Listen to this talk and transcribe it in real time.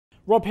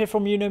Rob here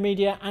from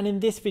Media, and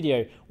in this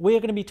video we're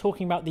going to be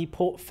talking about the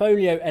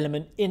portfolio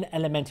element in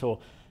Elementor.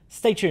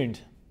 Stay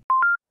tuned.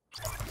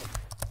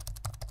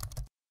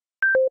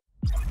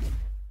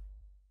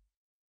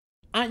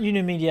 At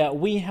Media,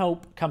 we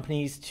help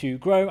companies to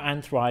grow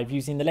and thrive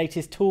using the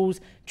latest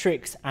tools,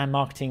 tricks and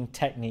marketing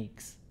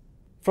techniques.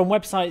 From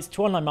websites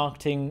to online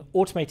marketing,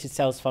 automated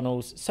sales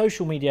funnels,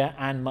 social media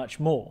and much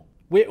more.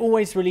 We're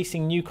always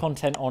releasing new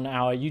content on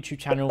our YouTube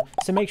channel,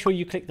 so make sure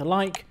you click the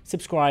like,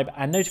 subscribe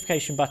and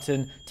notification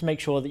button to make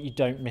sure that you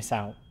don't miss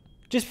out.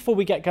 Just before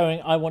we get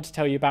going, I want to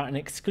tell you about an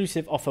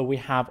exclusive offer we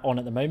have on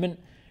at the moment.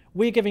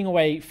 We're giving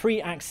away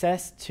free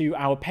access to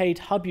our paid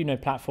Hub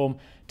platform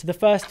to the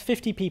first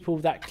 50 people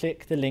that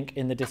click the link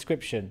in the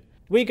description.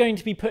 We're going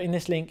to be putting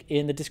this link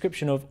in the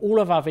description of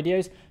all of our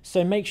videos,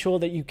 so make sure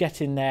that you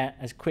get in there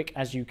as quick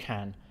as you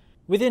can.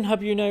 Within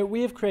Hub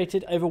we have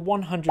created over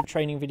 100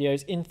 training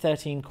videos in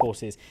 13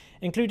 courses,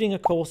 including a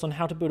course on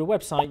how to build a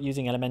website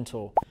using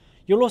Elementor.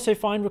 You'll also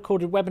find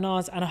recorded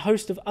webinars and a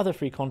host of other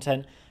free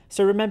content,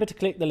 so remember to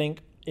click the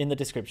link in the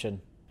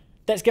description.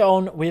 Let's get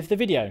on with the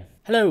video.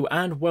 Hello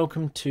and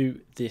welcome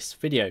to this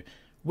video.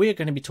 We're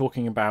going to be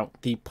talking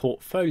about the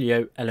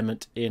portfolio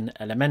element in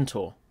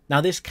Elementor.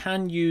 Now this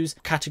can use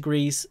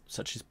categories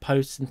such as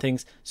posts and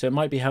things, so it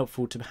might be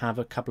helpful to have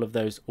a couple of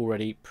those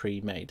already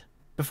pre-made.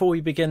 Before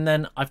we begin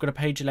then, I've got a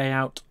page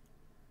layout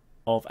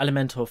of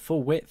Elementor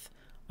full width.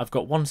 I've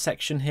got one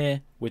section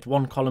here with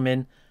one column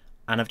in,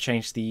 and I've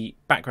changed the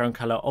background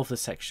color of the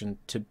section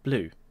to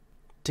blue.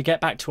 To get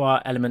back to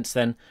our elements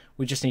then,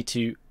 we just need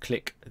to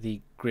click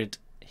the grid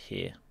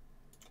here.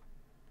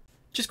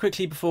 Just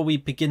quickly before we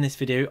begin this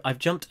video, I've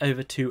jumped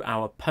over to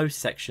our post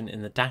section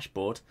in the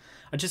dashboard.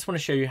 I just want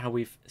to show you how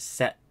we've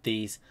set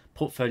these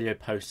portfolio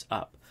posts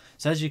up.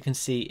 So as you can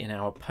see in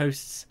our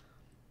posts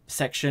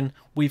section,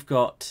 we've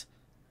got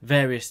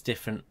various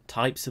different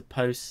types of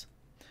posts.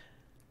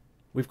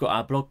 We've got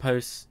our blog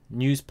posts,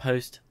 news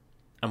post,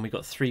 and we've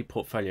got 3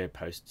 portfolio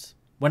posts.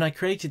 When I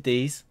created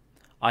these,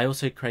 I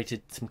also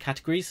created some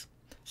categories.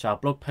 So our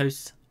blog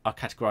posts are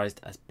categorized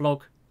as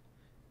blog,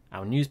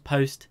 our news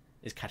post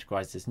is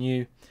categorized as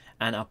new,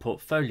 and our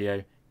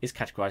portfolio is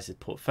categorized as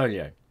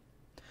portfolio.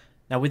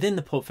 Now within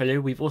the portfolio,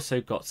 we've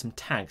also got some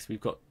tags.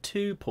 We've got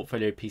 2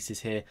 portfolio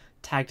pieces here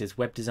tagged as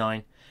web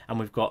design, and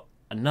we've got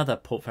another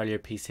portfolio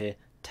piece here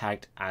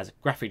tagged as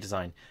graphic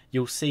design.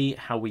 You'll see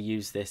how we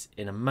use this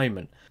in a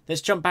moment.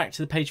 Let's jump back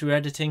to the page we're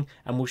editing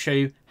and we'll show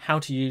you how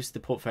to use the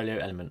portfolio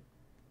element.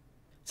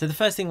 So the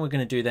first thing we're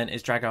going to do then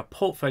is drag our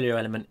portfolio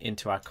element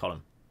into our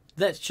column.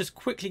 Let's just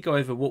quickly go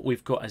over what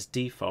we've got as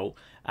default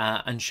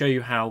and show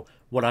you how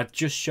what I've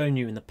just shown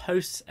you in the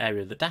posts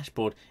area of the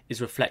dashboard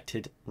is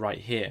reflected right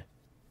here.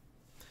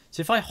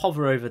 So if I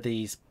hover over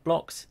these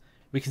blocks,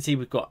 we can see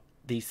we've got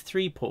these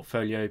 3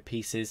 portfolio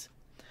pieces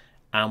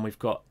and we've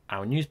got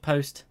our news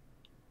post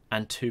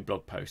and 2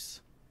 blog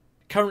posts.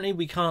 Currently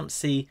we can't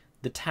see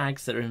the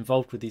tags that are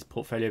involved with these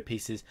portfolio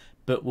pieces,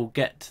 but we'll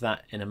get to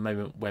that in a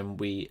moment when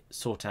we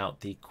sort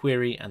out the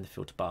query and the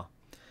filter bar.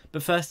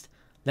 But first,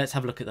 let's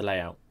have a look at the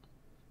layout.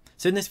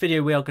 So in this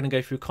video we are going to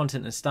go through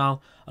content and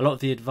style. A lot of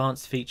the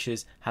advanced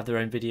features have their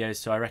own videos,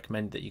 so I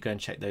recommend that you go and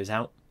check those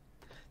out.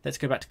 Let's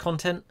go back to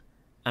content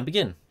and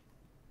begin.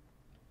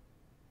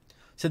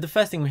 So the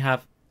first thing we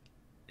have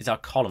is our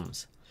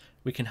columns.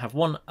 We can have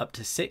 1 up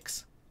to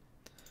 6.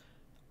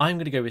 I'm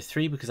going to go with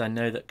 3 because I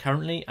know that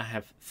currently I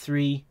have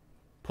 3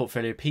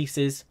 portfolio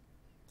pieces.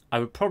 I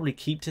would probably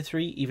keep to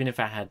 3 even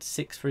if I had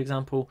 6, for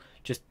example,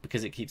 just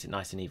because it keeps it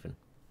nice and even.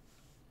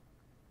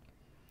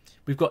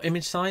 We've got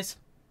image size.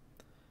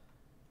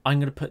 I'm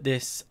going to put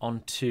this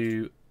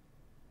onto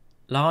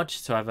large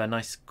so I have a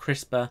nice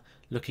crisper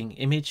looking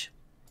image.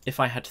 If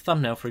I had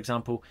thumbnail, for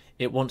example,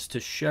 it wants to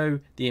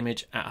show the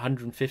image at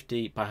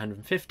 150 by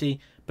 150,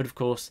 but of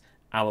course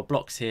our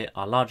blocks here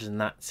are larger than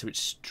that, so it's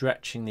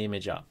stretching the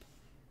image up.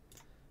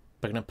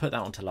 We're going to put that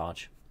onto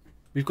large.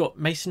 We've got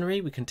masonry.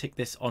 We can tick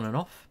this on and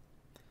off.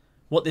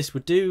 What this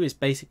would do is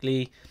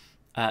basically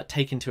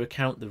take into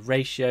account the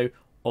ratio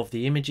of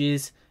the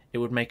images. It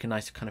would make a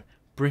nice kind of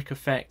brick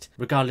effect.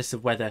 Regardless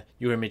of whether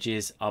your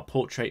images are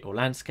portrait or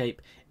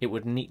landscape, it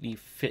would neatly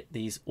fit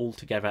these all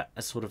together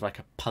as sort of like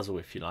a puzzle,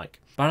 if you like.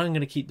 But I'm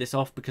going to keep this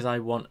off because I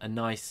want a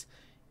nice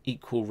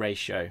equal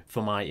ratio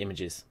for my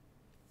images.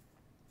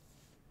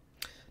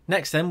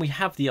 Next then we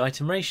have the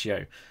item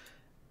ratio.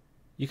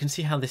 You can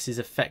see how this is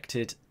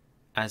affected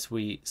as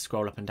we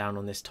scroll up and down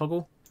on this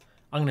toggle.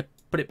 I'm going to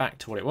put it back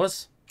to what it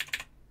was,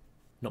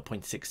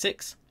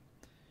 0.66.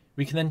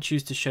 We can then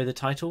choose to show the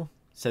title.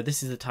 So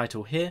this is the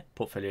title here,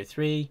 Portfolio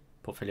 3,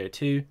 Portfolio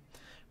 2.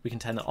 We can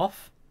turn that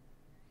off,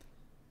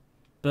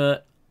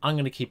 but I'm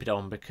going to keep it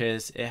on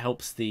because it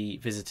helps the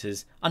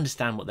visitors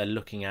understand what they're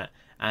looking at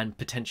and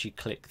potentially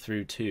click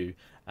through to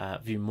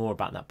view more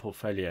about that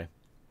portfolio.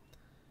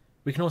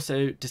 We can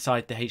also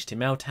decide the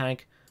HTML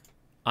tag.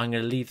 I'm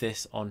going to leave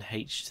this on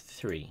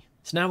H3.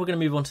 So now we're going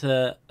to move on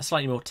to a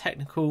slightly more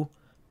technical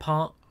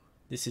part.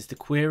 This is the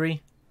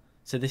query.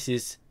 So this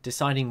is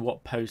deciding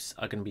what posts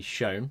are going to be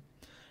shown.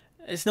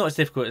 It's not as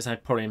difficult as I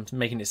probably am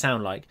making it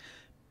sound like,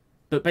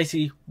 But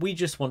basically, we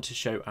just want to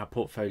show our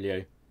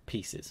portfolio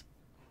pieces.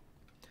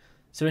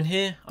 So in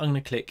here, I'm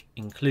going to click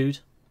Include,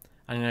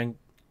 and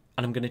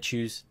I'm going to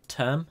choose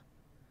Term.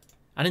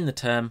 And in the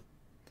term,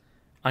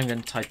 I'm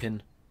going to type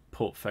in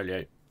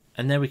Portfolio.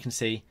 And there we can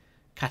see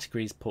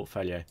Categories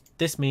Portfolio.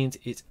 This means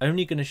it's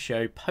only going to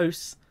show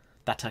posts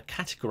that are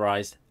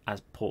categorized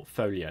as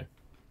portfolio.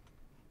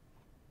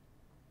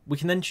 We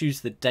can then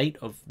choose the date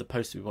of the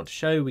post that we want to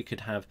show. We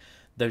could have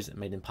those that are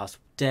made in past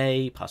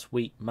day, past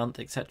week, month,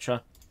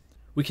 etc.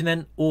 We can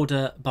then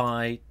order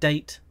by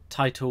date,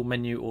 title,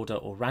 menu, order,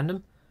 or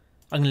random.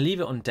 I'm going to leave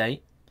it on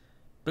date,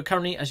 but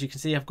currently, as you can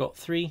see, I've got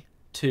 3,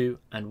 2,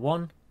 and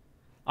 1.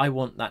 I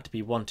want that to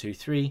be 1, 2,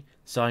 3,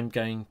 so I'm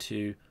going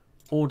to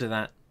order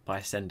that by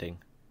ascending.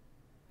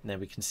 And there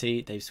we can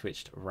see they've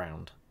switched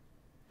around.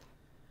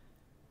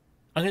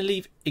 I'm going to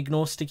leave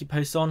ignore sticky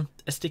posts on.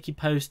 A sticky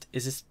post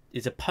is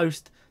a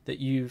post that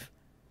you've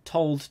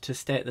told to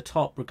stay at the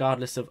top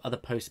regardless of other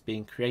posts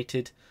being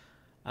created.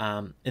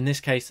 In this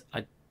case,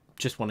 I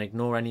just want to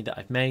ignore any that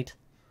I've made.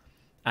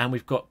 And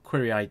we've got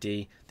query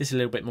ID. This is a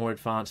little bit more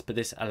advanced, but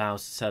this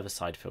allows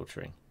server-side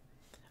filtering.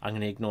 I'm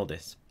going to ignore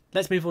this.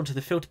 Let's move on to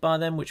the filter bar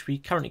then, which we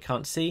currently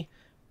can't see.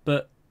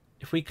 But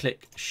if we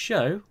click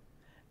Show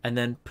and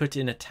then put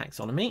in a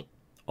taxonomy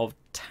of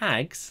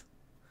tags,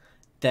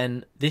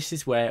 then this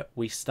is where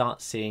we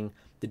start seeing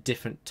the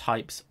different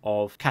types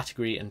of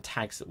category and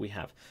tags that we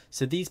have.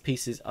 So these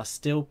pieces are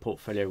still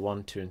portfolio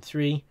 1, 2, and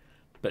 3,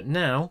 but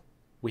now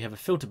we have a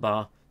filter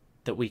bar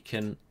that we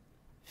can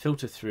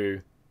filter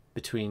through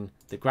between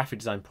the graphic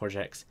design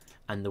projects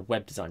and the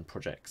web design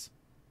projects.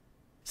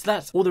 So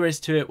that's all there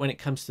is to it when it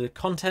comes to the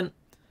content.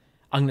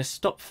 I'm going to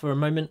stop for a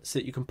moment so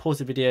that you can pause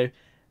the video,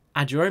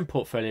 add your own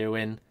portfolio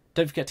in.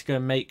 Don't forget to go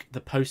and make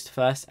the post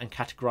first and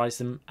categorize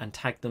them and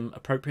tag them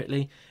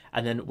appropriately.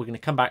 And then we're going to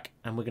come back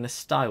and we're going to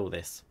style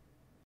this.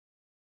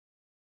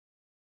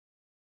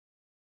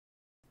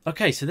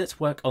 Okay, so let's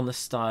work on the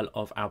style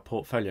of our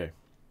portfolio.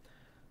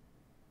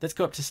 Let's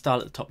go up to style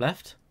at the top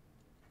left.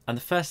 And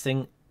the first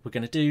thing we're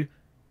going to do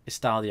is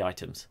style the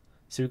items.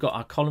 So we've got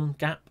our column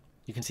gap.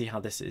 You can see how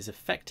this is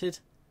affected.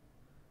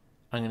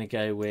 I'm going to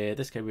go with,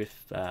 let's go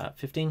with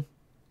 15.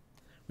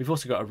 We've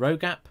also got a row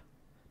gap.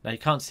 Now you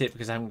can't see it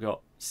because I haven't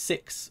got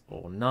 6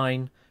 or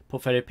 9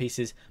 portfolio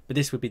pieces, but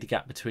this would be the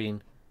gap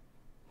between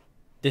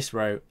this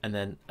row and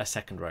then a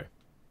second row.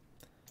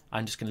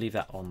 I'm just going to leave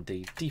that on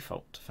the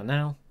default for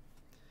now.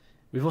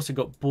 We've also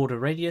got border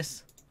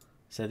radius,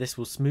 so this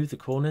will smooth the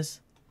corners.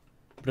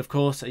 But of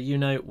course, you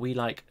know, we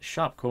like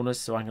sharp corners,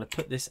 so I'm going to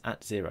put this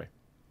at 0.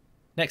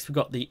 Next, we've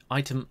got the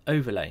item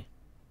overlay.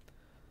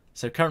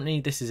 So currently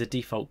this is a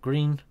default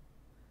green,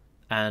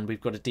 and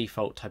we've got a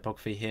default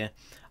typography here.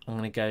 I'm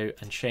going to go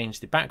and change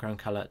the background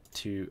color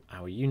to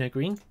our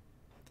green.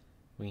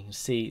 We can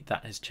see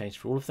that has changed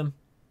for all of them.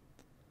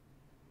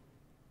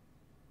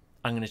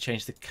 I'm going to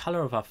change the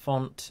color of our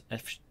font.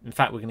 In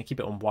fact, we're going to keep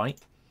it on white.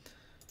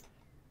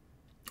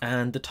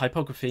 And the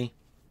typography,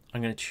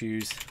 I'm going to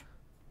choose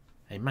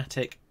a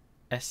Matic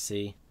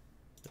SC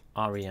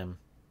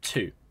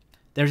REM2.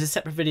 There is a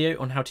separate video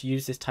on how to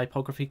use this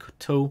typography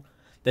tool.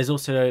 There's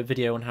also a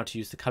video on how to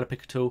use the color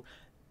picker tool.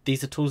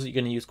 These are tools that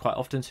you're going to use quite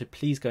often, so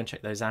please go and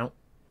check those out.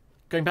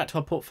 Going back to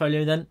our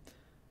portfolio then,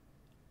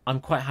 I'm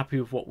quite happy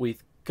with what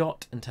we've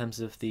got in terms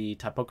of the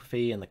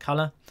typography and the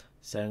color.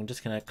 So I'm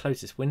just going to close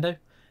this window,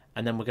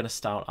 and then we're going to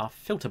style our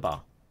filter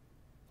bar.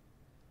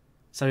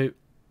 So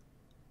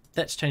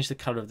let's change the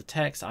color of the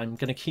text. I'm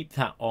going to keep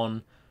that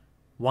on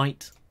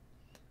white.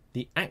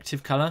 The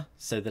active color,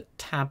 so the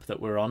tab that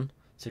we're on,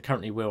 so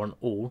currently we're on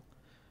all,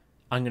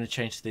 I'm going to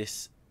change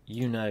this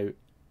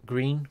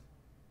green.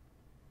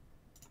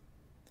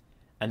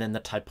 And then the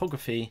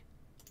typography,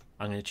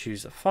 I'm going to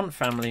choose a font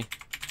family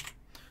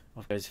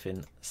of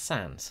Josephine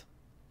Sans.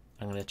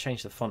 I'm going to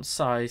change the font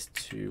size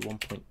to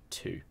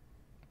 1.2,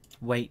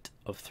 weight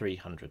of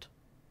 300.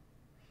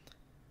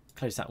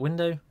 Close that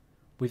window.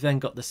 We've then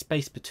got the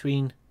space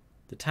between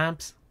the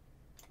tabs.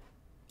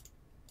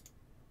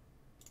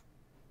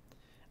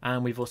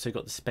 And we've also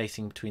got the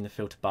spacing between the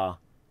filter bar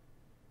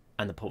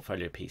and the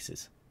portfolio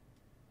pieces.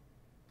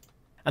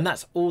 And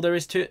that's all there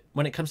is to it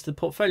when it comes to the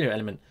portfolio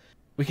element.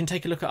 We can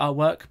take a look at our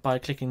work by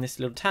clicking this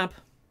little tab.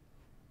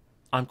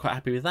 I'm quite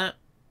happy with that.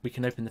 We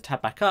can open the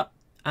tab back up,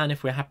 and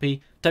if we're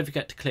happy, don't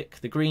forget to click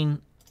the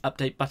green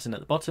update button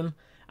at the bottom,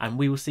 and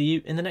we will see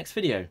you in the next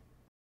video.